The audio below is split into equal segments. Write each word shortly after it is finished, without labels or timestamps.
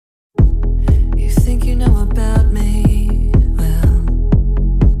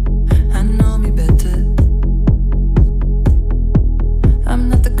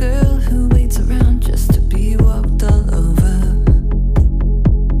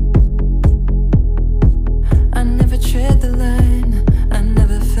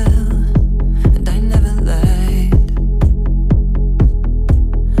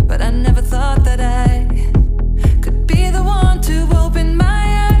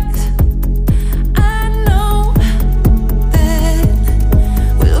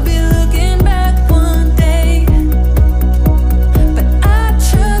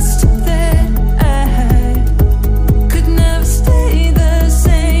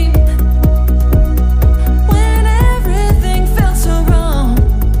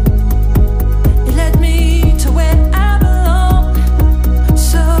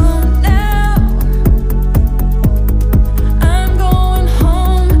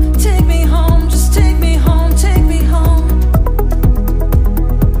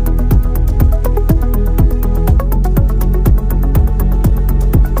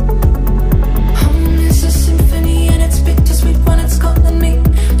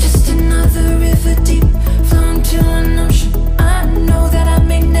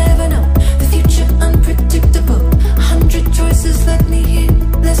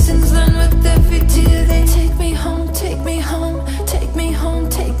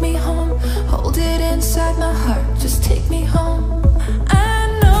inside my heart, just take me home. I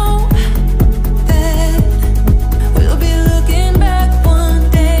know that we'll be looking back one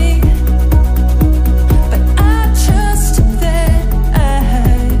day, but I trust that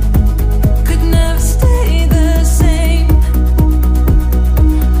I could never stay the same.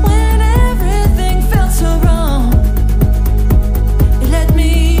 When everything felt so wrong, it led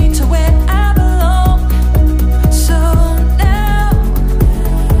me to where I belong. So now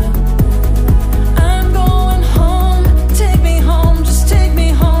I'm going home. Take me home, just take me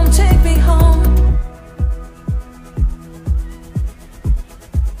home, take me home.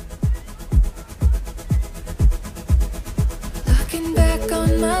 Looking back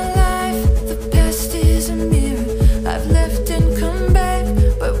on my life, the past is a mirror. I've left and come back,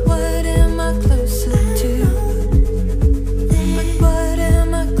 but what am I closer to? But what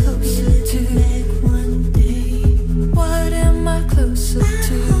am I closer to? What am I closer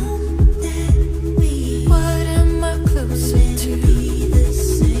to? What am I closer to?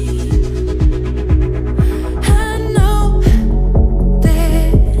 I know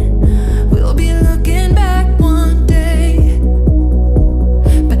that we'll be looking back one day,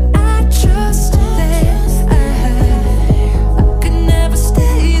 but I trust that I could never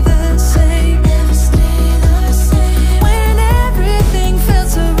stay the same. When everything felt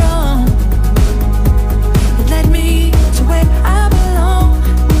so wrong, it led me to where I belong.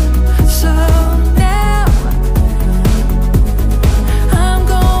 So now I'm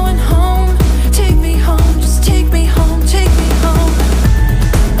going home. Take me home, just take me home, take me home.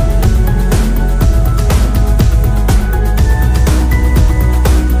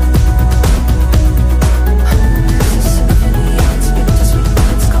 This is symphony, it's bittersweet, but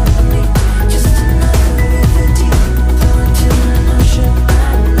it's company. Just another river deep, flowing to an ocean.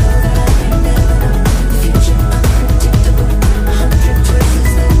 I know that I may never know the future, unpredictable. 100 choices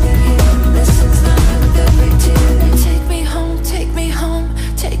that we hear, lessons learned with every tear. Take me home, take me home,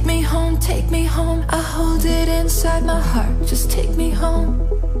 take me home, take me home. I hold it inside my heart, just take me home.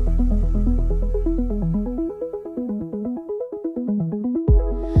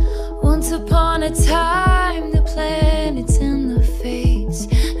 Once upon a time, the planets and the fates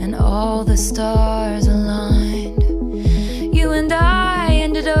and all the stars aligned. You and I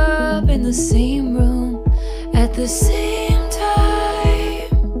ended up in the same room at the same time,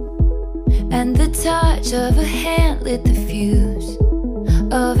 and the touch of a hand lit the fuse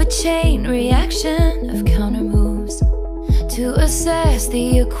of a chain reaction of counter moves to assess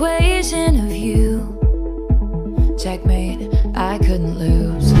the equation of you. Checkmate, I couldn't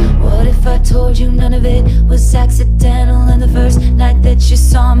lose. What if I told you none of it was accidental, and the first night that you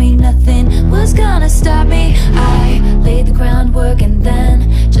saw me, nothing was gonna stop me? I laid the groundwork, and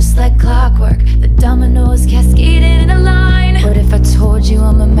then, just like clockwork, the dominoes cascaded in a line. What if I told you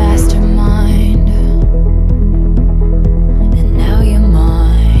I'm a mastermind, and now you're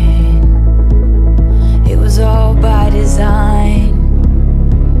mine? It was all by design,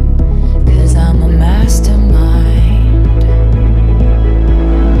 'cause I'm a mastermind.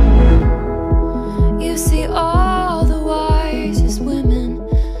 You see, all the wisest women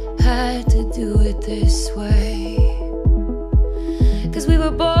had to do it this way, 'cause we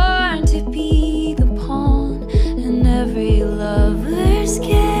were born to be the pawn in every lover's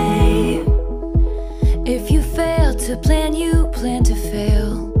game. If you fail to plan, you plan to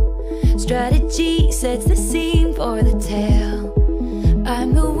fail. Strategy sets the scene for the tale.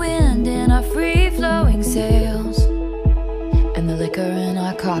 I'm the wind in our free-flowing sails, and the liquor in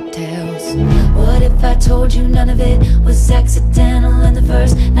our cocktails. What if I told you none of it was accidental, and the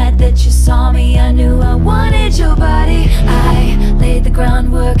first night that you saw me, I knew I wanted your body. I laid the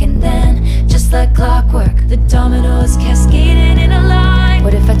groundwork, and then, just like clockwork, the dominoes cascaded in a line.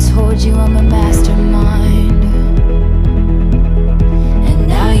 What if I told you I'm a mastermind, and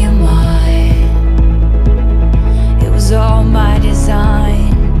now you're mine? It was all my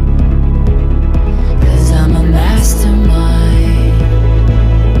design, 'cause I'm a mastermind.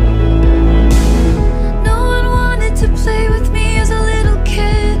 No one wanted to play with me as a little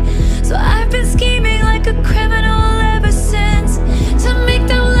kid, so I've been scheming like a criminal ever since, to make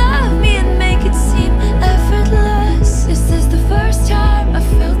them love me and make it seem effortless. This is the first time I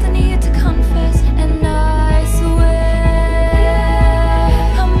felt the need to confess, and I swear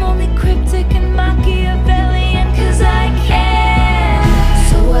I'm only cryptic and Machiavellian 'cause I can.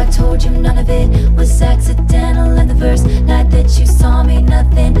 So I told you none of it was accidental, and the first night that you saw me,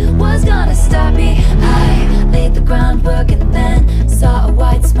 nothing was gonna stop me.